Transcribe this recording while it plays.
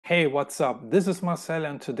Hey, what's up? This is Marcel,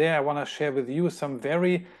 and today I want to share with you some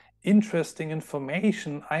very interesting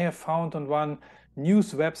information I have found on one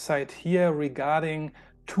news website here regarding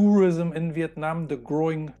tourism in Vietnam, the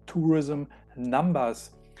growing tourism numbers.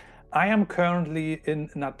 I am currently in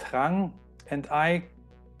Nha Trang, and I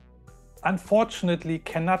unfortunately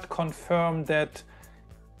cannot confirm that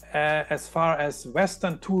as far as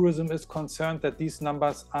Western tourism is concerned, that these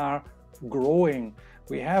numbers are growing.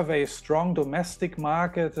 We have a strong domestic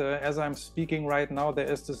market. As I'm speaking right now,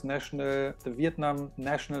 there is this the Vietnam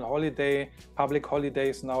national holiday, public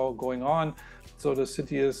holidays now going on. So the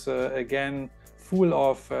city is again full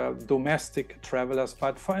of domestic travelers,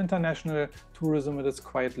 but for international tourism, it is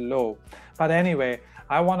quite low. But anyway,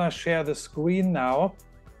 I want to share the screen now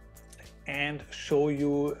and show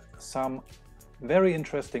you some very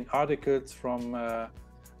interesting articles from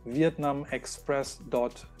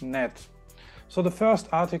vietnamexpress.net. So the first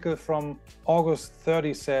article from August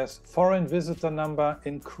 30 says, foreign visitor number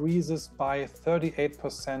increases by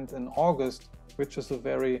 38% in August, which is a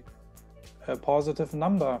very positive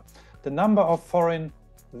number. The number of foreign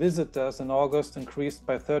visitors in August increased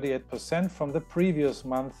by 38% from the previous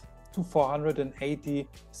month to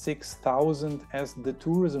 486,000 as the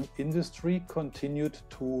tourism industry continued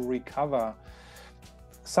to recover.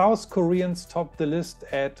 South Koreans topped the list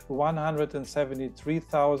at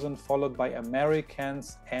 173,000, followed by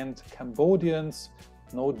Americans and Cambodians.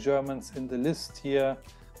 No Germans in the list here.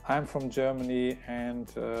 I'm from Germany, and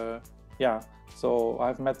so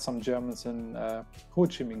I've met some Germans in Ho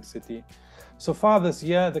Chi Minh City. So far this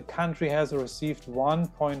year, the country has received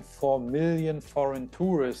 1.4 million foreign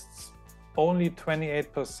tourists, only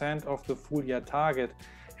 28% of the full year target.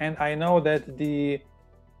 And I know that the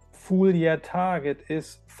full year target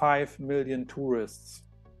is 5 million tourists.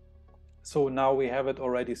 So now we have it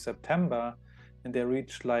already September, and they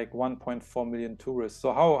reached like 1.4 million tourists.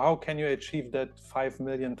 So how can you achieve that 5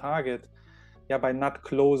 million target? Yeah, by not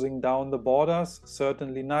closing down the borders?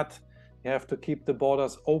 Certainly not. You have to keep the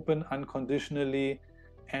borders open unconditionally,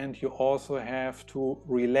 and you also have to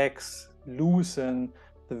loosen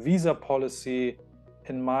the visa policy,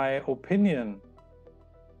 in my opinion.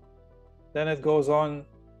 Then it goes on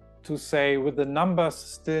to say, with the numbers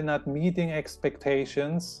still not meeting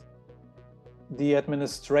expectations, the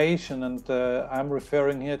administration, and I'm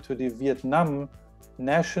referring here to the Vietnam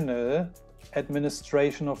National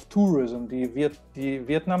Administration of Tourism, the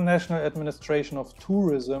Vietnam National Administration of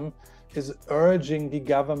Tourism is urging the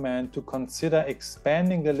government to consider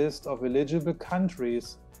expanding the list of eligible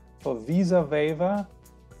countries for visa waiver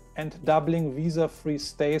and doubling visa-free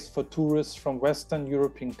stays for tourists from Western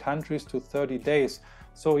European countries to 30 days.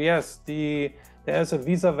 So yes, there's a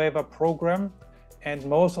visa waiver program, and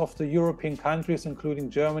most of the European countries, including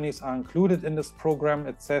Germany, are included in this program.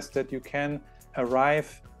 It says that you can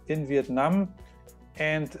arrive in Vietnam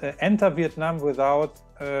and enter Vietnam without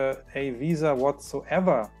a visa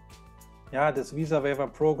whatsoever. Yeah, this visa waiver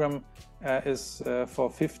program is for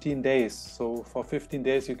 15 days. So for 15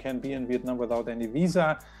 days, you can be in Vietnam without any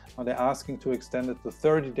visa. Now they're asking to extend it to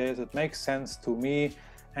 30 days. It makes sense to me.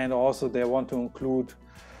 And also they want to include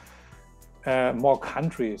more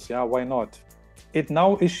countries. Yeah, why not? It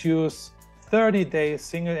now issues 30-day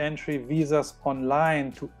single-entry visas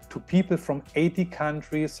online to people from 80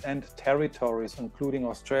 countries and territories, including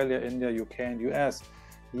Australia, India, UK, and US.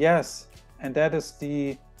 Yes, and that is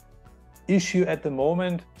the issue at the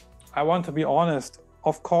moment. I want to be honest.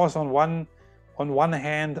 Of course, on one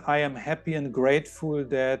hand, I am happy and grateful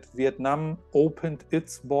that Vietnam opened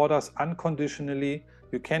its borders unconditionally.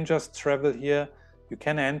 You can just travel here, you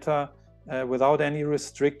can enter without any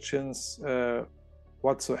restrictions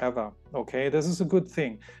whatsoever. Okay, this is a good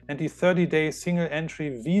thing. And the 30-day single entry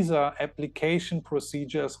visa application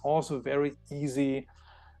procedure is also very easy.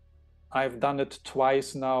 I've done it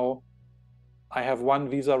twice now. I have one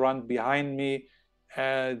visa run behind me.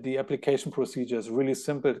 The application procedure is really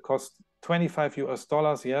simple. It costs $25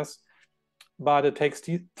 US, yes, but it takes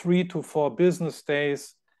 3 to 4 business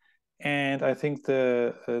days. And I think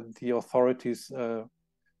the authorities,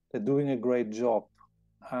 they're doing a great job.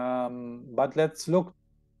 But let's look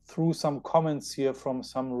through some comments here from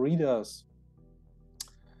some readers.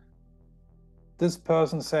 This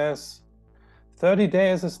person says, 30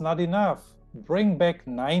 days is not enough. Bring back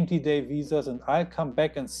 90-day visas and I'll come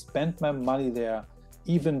back and spend my money there.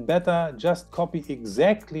 Even better, just copy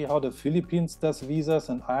exactly how the Philippines does visas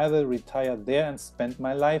and I will retire there and spend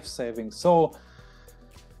my life savings. So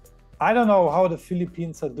I don't know how the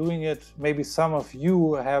Philippines are doing it. Maybe some of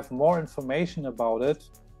you have more information about it.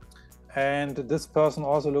 And this person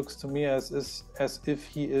also looks to me as if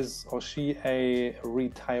he is or she a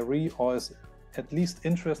retiree or is at least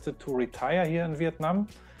interested to retire here in Vietnam.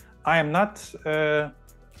 I am not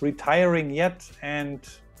retiring yet, and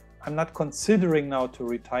I'm not considering now to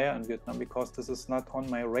retire in Vietnam because this is not on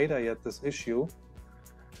my radar yet, this issue.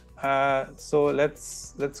 So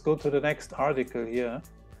let's go to the next article here.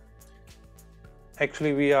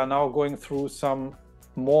 Actually, we are now going through some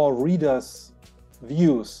more readers'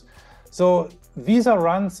 views. So visa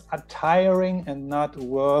runs are tiring and not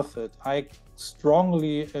worth it. I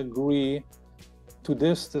strongly agree to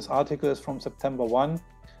this. This article is from September 1.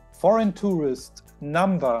 Foreign tourist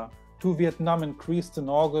number to Vietnam increased in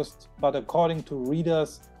August, but according to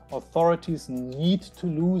readers, authorities need to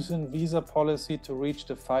loosen visa policy to reach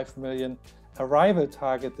the 5 million arrival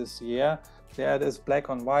target this year. There it is, black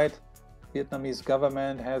on white. Vietnamese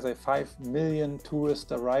government has a 5 million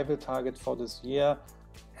tourist arrival target for this year,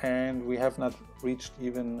 and we have not reached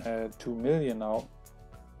even 2 million now.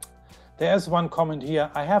 There's one comment here.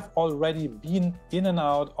 I have already been in and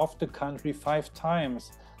out of the country 5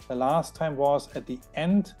 times. The last time was at the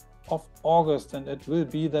end of August, and it will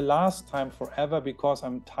be the last time forever because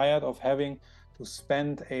I'm tired of having to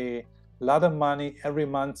spend a lot of money every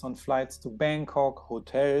month on flights to Bangkok,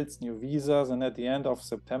 hotels, new visas, and at the end of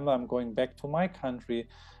September I'm going back to my country,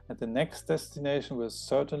 and the next destination will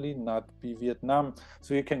certainly not be Vietnam.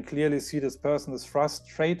 So you can clearly see this person is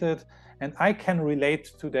frustrated, and I can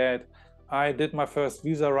relate to that. I did my first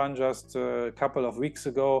visa run just a couple of weeks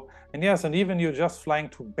ago, and yes, and even you're just flying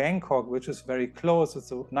to Bangkok, which is very close.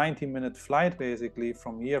 It's a 90-minute flight basically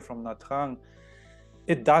from here, from Nha Trang.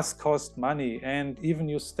 It does cost money, and even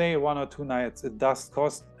you stay 1 or 2 nights, it does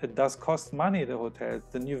cost money, the hotel,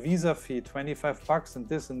 the new visa fee, 25 bucks and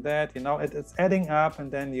this and that, you know, it's adding up, and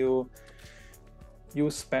then you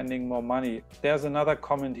spending more money. There's another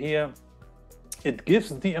comment here. It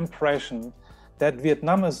gives the impression that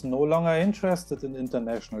Vietnam is no longer interested in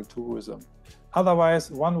international tourism. Otherwise,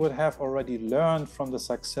 one would have already learned from the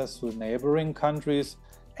successful neighboring countries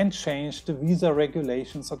and changed the visa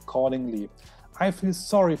regulations accordingly. I feel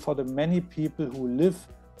sorry for the many people who live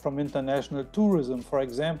from international tourism. For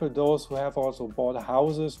example, those who have also bought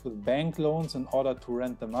houses with bank loans in order to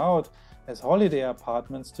rent them out as holiday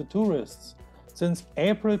apartments to tourists. Since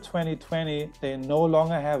April 2020, they no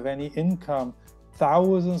longer have any income.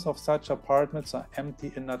 Thousands of such apartments are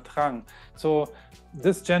empty in Nha Trang. So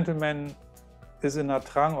this gentleman is in Nha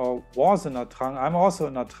Trang, or was in Nha Trang. I'm also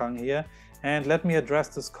in Nha Trang here, and let me address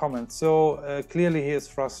this comment. So clearly he is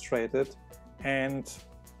frustrated, and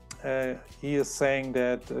he is saying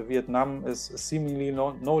that Vietnam is seemingly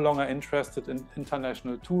no longer interested in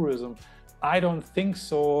international tourism. I don't think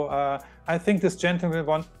so. I think this gentleman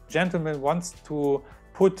wants to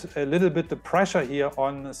put a little bit the pressure here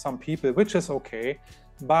on some people, which is okay.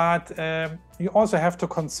 But you also have to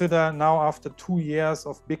consider now, after 2 years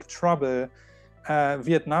of big trouble,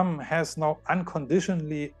 Vietnam has now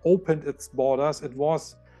unconditionally opened its borders. It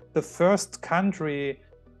was the first country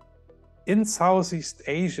in Southeast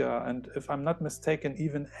Asia, and if I'm not mistaken,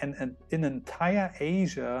 even in entire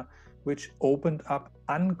Asia, which opened up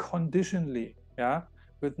unconditionally, yeah,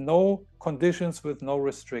 with no conditions, with no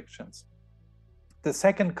restrictions. The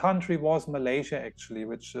second country was Malaysia, actually,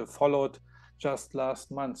 which followed just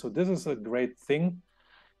last month. So this is a great thing,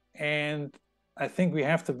 and I think we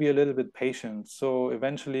have to be a little bit patient. So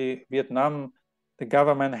eventually Vietnam, the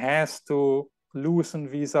government has to loosen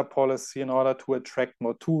visa policy in order to attract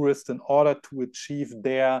more tourists, in order to achieve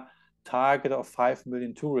their target of 5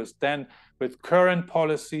 million tourists. Then with current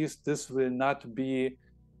policies, this will not be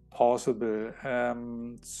possible.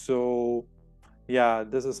 So yeah,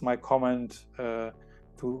 this is my comment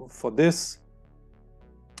for this.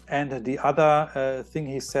 And the other thing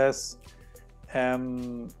he says,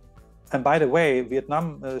 and by the way,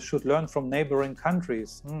 Vietnam should learn from neighboring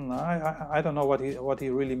countries. I don't know what he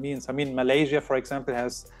really means. I mean, Malaysia, for example,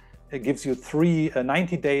 gives you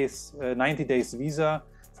 90 days visa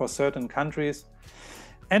for certain countries.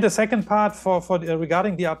 And the second part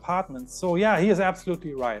regarding the apartments. So yeah, he is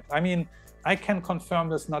absolutely right. I mean, I can confirm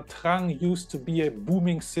this. Nha Trang used to be a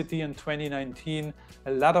booming city in 2019.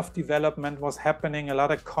 A lot of development was happening, a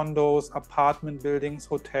lot of condos, apartment buildings,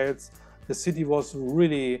 hotels. The city was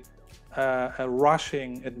really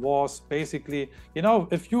rushing. It was basically, you know,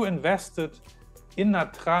 if you invested in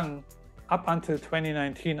Nha Trang up until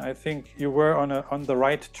 2019, I think you were on the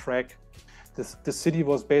right track. The city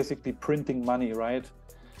was basically printing money, right?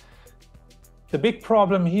 The big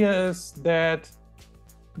problem here is that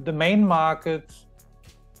the main market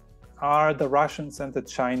are the Russians and the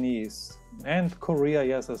Chinese, and Korea,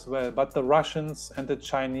 yes, as well. But the Russians and the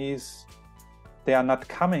Chinese, they are not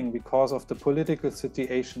coming because of the political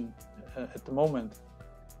situation at the moment.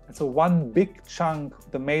 And so one big chunk,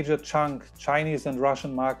 the major chunk, Chinese and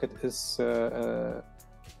Russian market is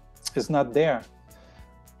not there.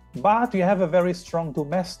 But we have a very strong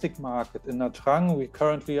domestic market in Nha Trang. We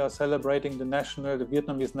currently are celebrating the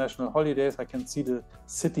Vietnamese national holidays. I can see the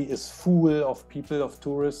city is full of people, of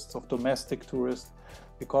tourists, of domestic tourists,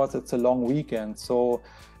 because it's a long weekend. So,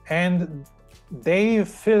 and they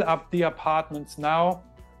fill up the apartments now.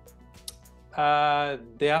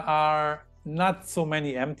 There are not so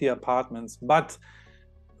many empty apartments, but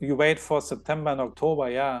you wait for September and October,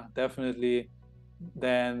 yeah, definitely.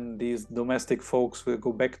 Then these domestic folks will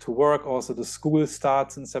go back to work. Also, the school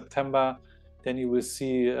starts in September. Then you will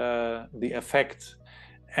see the effect.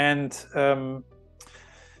 And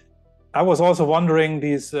I was also wondering,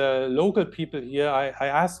 these local people here, I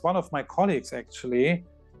asked one of my colleagues actually,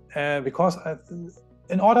 because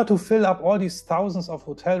in order to fill up all these thousands of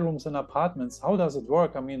hotel rooms and apartments, how does it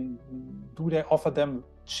work? I mean, do they offer them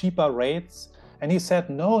cheaper rates? And he said,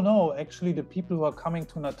 no, actually the people who are coming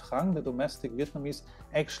to Nha Trang, the domestic Vietnamese,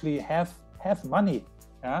 actually have money,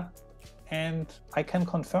 yeah? And I can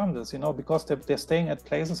confirm this, you know, because they're staying at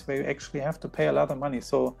places where you actually have to pay a lot of money.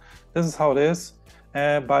 So this is how it is.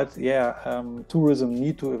 But yeah, tourism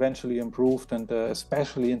need to eventually improve, and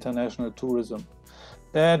especially international tourism.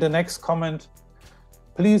 The next comment,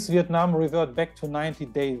 please Vietnam revert back to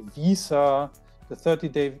 90-day visa. The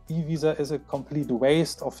 30-day e-visa is a complete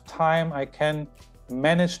waste of time. I can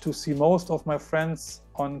manage to see most of my friends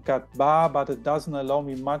on Cat Ba, but it doesn't allow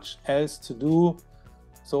me much else to do.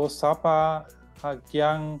 So Sapa,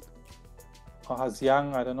 Hagyang, or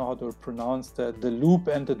Hazyang, I don't know how to pronounce the loop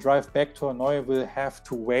and the drive back to Hanoi will have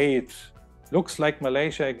to wait. Looks like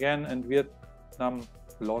Malaysia again and Vietnam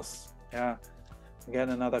lost. Yeah, again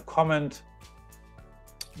another comment.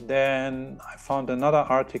 Then I found another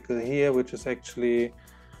article here, which is actually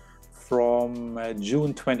from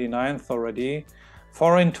June 29th already.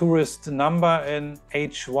 Foreign tourist number in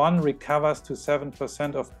H1 recovers to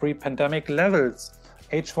 7% of pre-pandemic levels.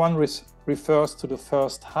 H1 refers to the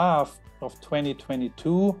first half of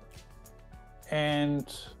 2022. And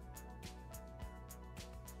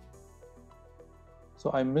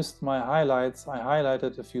so I missed my highlights. I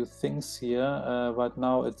highlighted a few things here, but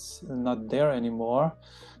now it's not there anymore.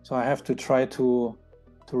 So I have to try to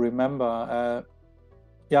remember.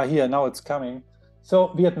 Yeah, here, now it's coming. So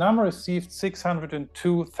Vietnam received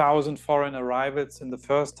 602,000 foreign arrivals in the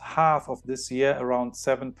first half of this year, around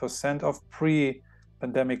 7% of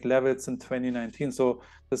pre-pandemic levels in 2019. So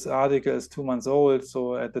this article is 2 months old.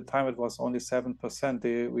 So at the time it was only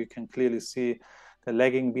 7%. We can clearly see the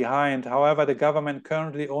lagging behind. However, the government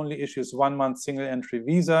currently only issues 1 month single entry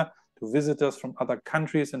visa to visitors from other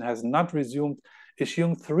countries and has not resumed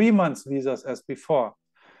issuing 3 months visas as before.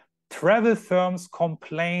 Travel firms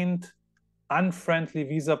complained unfriendly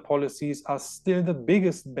visa policies are still the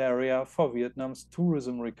biggest barrier for Vietnam's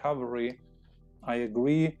tourism recovery. I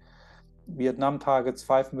agree. Vietnam targets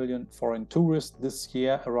 5 million foreign tourists this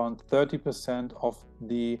year, around 30% of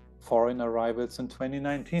the foreign arrivals in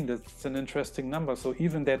 2019. That's an interesting number. So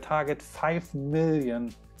even they target 5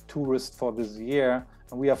 million tourists for this year,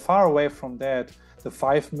 and we are far away from that. The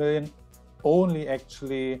 5 million only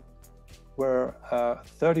actually were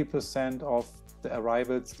 30% of the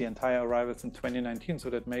arrivals, the entire arrivals in 2019. So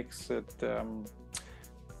that makes it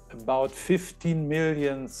about 15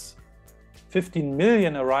 million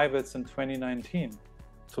arrivals in 2019.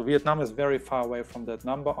 So Vietnam is very far away from that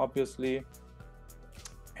number, obviously.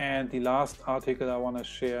 And the last article I want to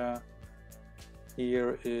share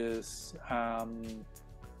here is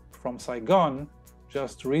from Saigon,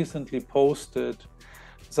 just recently posted.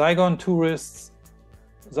 Saigon tourist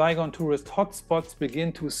hotspots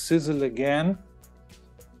begin to sizzle again.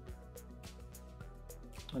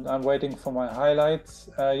 And I'm waiting for my highlights.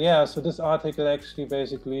 Yeah, so this article actually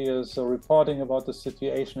basically is reporting about the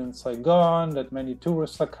situation in Saigon, that many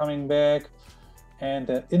tourists are coming back, and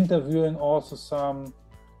they're interviewing also some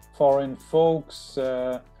foreign folks.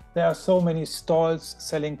 There are so many stalls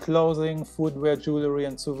selling clothing, footwear, jewelry,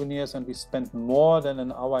 and souvenirs, and we spent more than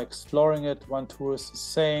an hour exploring it. One tourist is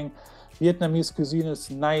saying, Vietnamese cuisine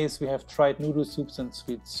is nice. We have tried noodle soups and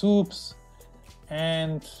sweet soups.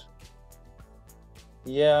 And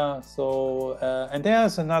yeah, so, and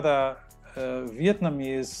there's another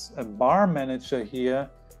Vietnamese bar manager here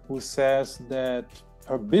who says that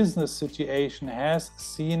her business situation has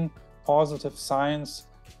seen positive signs,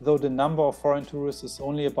 though the number of foreign tourists is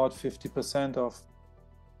only about 50% of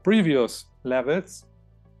previous levels.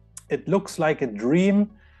 It looks like a dream,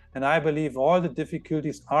 and I believe all the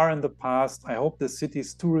difficulties are in the past. I hope the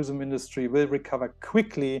city's tourism industry will recover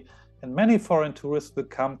quickly, and many foreign tourists will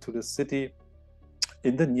come to the city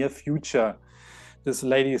in the near future. This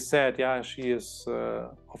lady said, yeah, she is,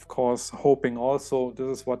 of course, hoping also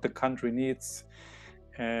this is what the country needs.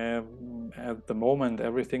 At the moment,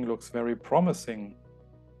 everything looks very promising.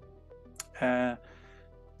 There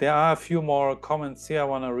are a few more comments here. I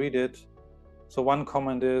want to read it. So one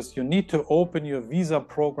comment is, you need to open your visa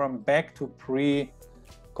program back to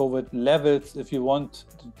pre-COVID levels if you want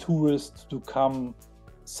the tourists to come.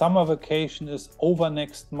 Summer vacation is over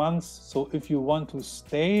next month. So if you want to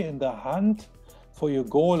stay in the hunt for your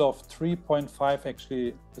goal of 3.5,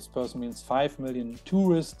 actually this person means 5 million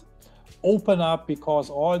tourists, open up, because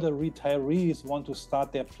all the retirees want to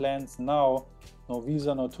start their plans now. No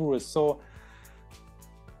visa, no tourists. So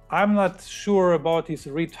I'm not sure about these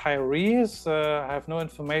retirees. I have no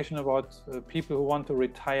information about people who want to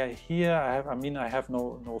retire here. I have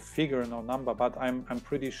no figure, no number, but I'm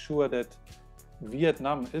pretty sure that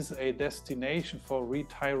Vietnam is a destination for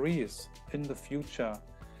retirees in the future.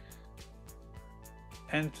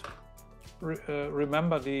 And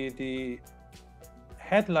remember, the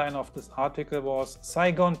headline of this article was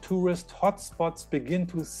Saigon tourist hotspots begin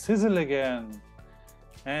to sizzle again.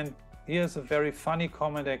 And here's a very funny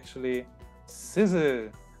comment actually. Sizzle.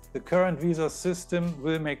 The current visa system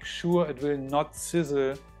will make sure it will not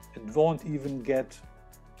sizzle. It won't even get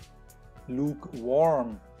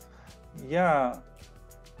lukewarm. Yeah.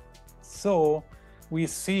 So we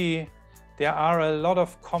see there are a lot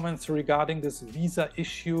of comments regarding this visa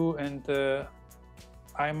issue, and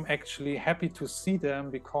I'm actually happy to see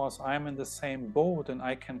them because I'm in the same boat and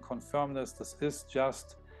I can confirm this. This is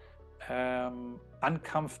just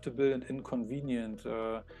uncomfortable and inconvenient.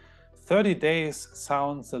 30 days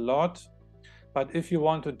sounds a lot, but if you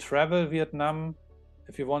want to travel Vietnam,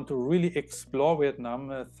 if you want to really explore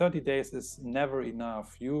Vietnam, 30 days is never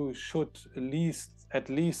enough. You should at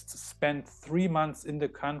least spend 3 months in the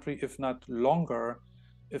country, if not longer,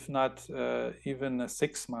 if not even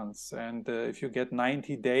 6 months. And if you get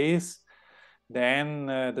 90 days, then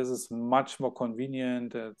this is much more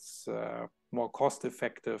convenient. It's more cost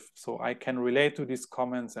effective. So I can relate to these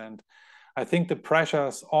comments, and I think the pressure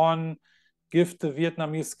is on. Give the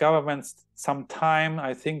Vietnamese government some time.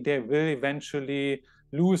 I think they will eventually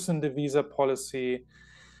loosen the visa policy.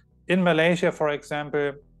 In Malaysia, for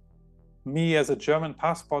example, me as a German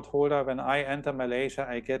passport holder, when I enter Malaysia,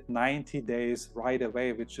 I get 90 days right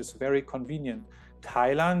away, which is very convenient.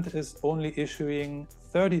 Thailand is only issuing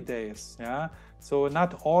 30 days. Yeah, so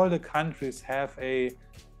not all the countries have a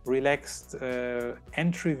relaxed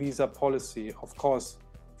entry visa policy. Of course,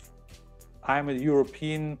 I'm a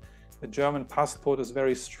European. The German passport is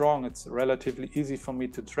very strong. It's relatively easy for me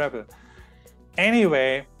to travel.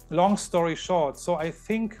 Anyway, long story short, so I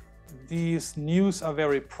think these news are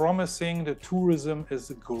very promising. The tourism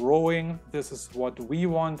is growing. This is what we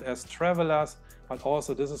want as travelers, but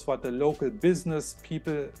also this is what the local business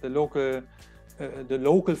people, the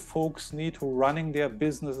local folks need who are running their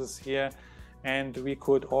businesses here. And we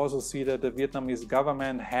could also see that the Vietnamese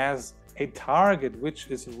government has a target, which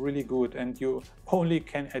is really good. And you only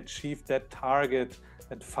can achieve that target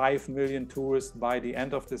at 5 million tourists by the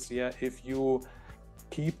end of this year if you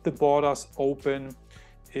keep the borders open,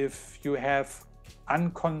 if you have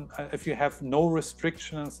no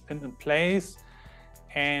restrictions in place,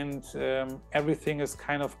 and everything is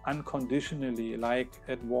kind of unconditionally, like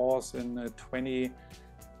it was in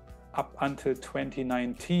up until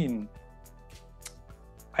 2019.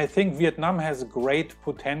 I think Vietnam has great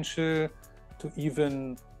potential to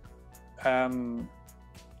even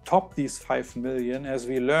top these 5 million. As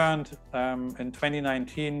we learned in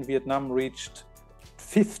 2019, Vietnam reached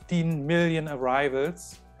 15 million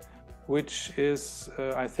arrivals, which is,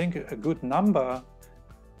 I think, a good number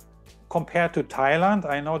compared to Thailand.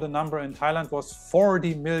 I know the number in Thailand was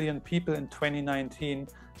 40 million people in 2019.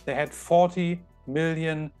 They had 40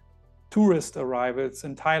 million tourist arrivals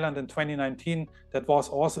in Thailand in 2019. That was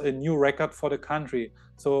also a new record for the country.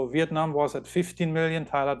 So Vietnam was at 15 million,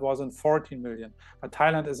 Thailand was at 14 million. But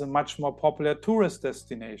Thailand is a much more popular tourist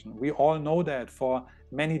destination. We all know that for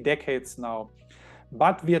many decades now.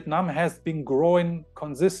 But Vietnam has been growing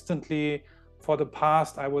consistently for the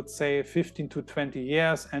past, I would say, 15 to 20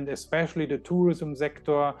 years, and especially the tourism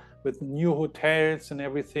sector with new hotels and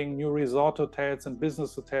everything, new resort hotels and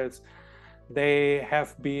business hotels. They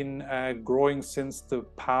have been growing since the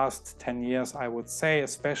past 10 years, I would say,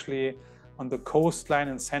 especially on the coastline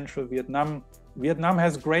in central Vietnam. Vietnam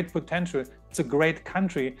has great potential. It's a great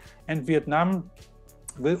country, and Vietnam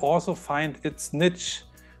will also find its niche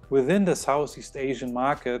within the Southeast Asian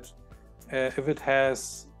market if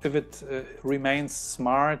it remains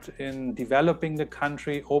smart in developing the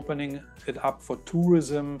country, opening it up for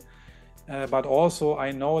tourism, but also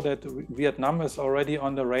I know that Vietnam is already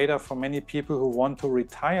on the radar for many people who want to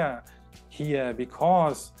retire here,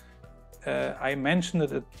 because I mentioned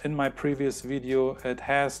it in my previous video. It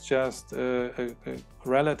has just a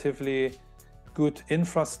relatively good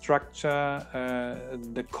infrastructure.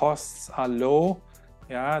 The costs are low.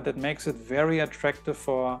 Yeah, that makes it very attractive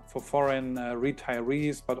for foreign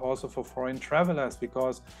retirees, but also for foreign travelers,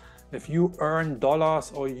 because if you earn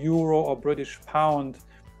dollars or euro or British pound,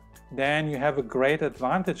 then you have a great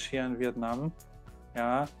advantage here in Vietnam,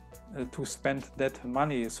 yeah, to spend that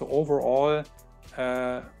money. So overall,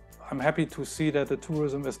 I'm happy to see that the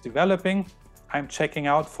tourism is developing. I'm checking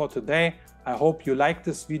out for today. I hope you liked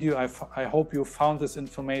this video. I hope you found this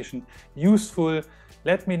information useful.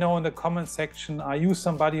 Let me know in the comment section, are you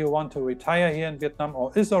somebody who wants to retire here in Vietnam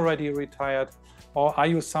or is already retired? Or are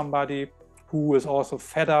you somebody who is also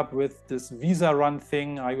fed up with this visa run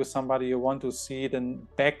thing? Are you somebody who wants to see then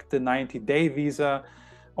back the 90-day visa?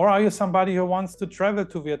 Or are you somebody who wants to travel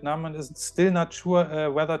to Vietnam and is still not sure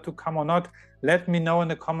whether to come or not? Let me know in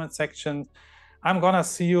the comment section. I'm gonna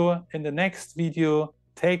see you in the next video.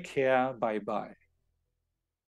 Take care. Bye-bye.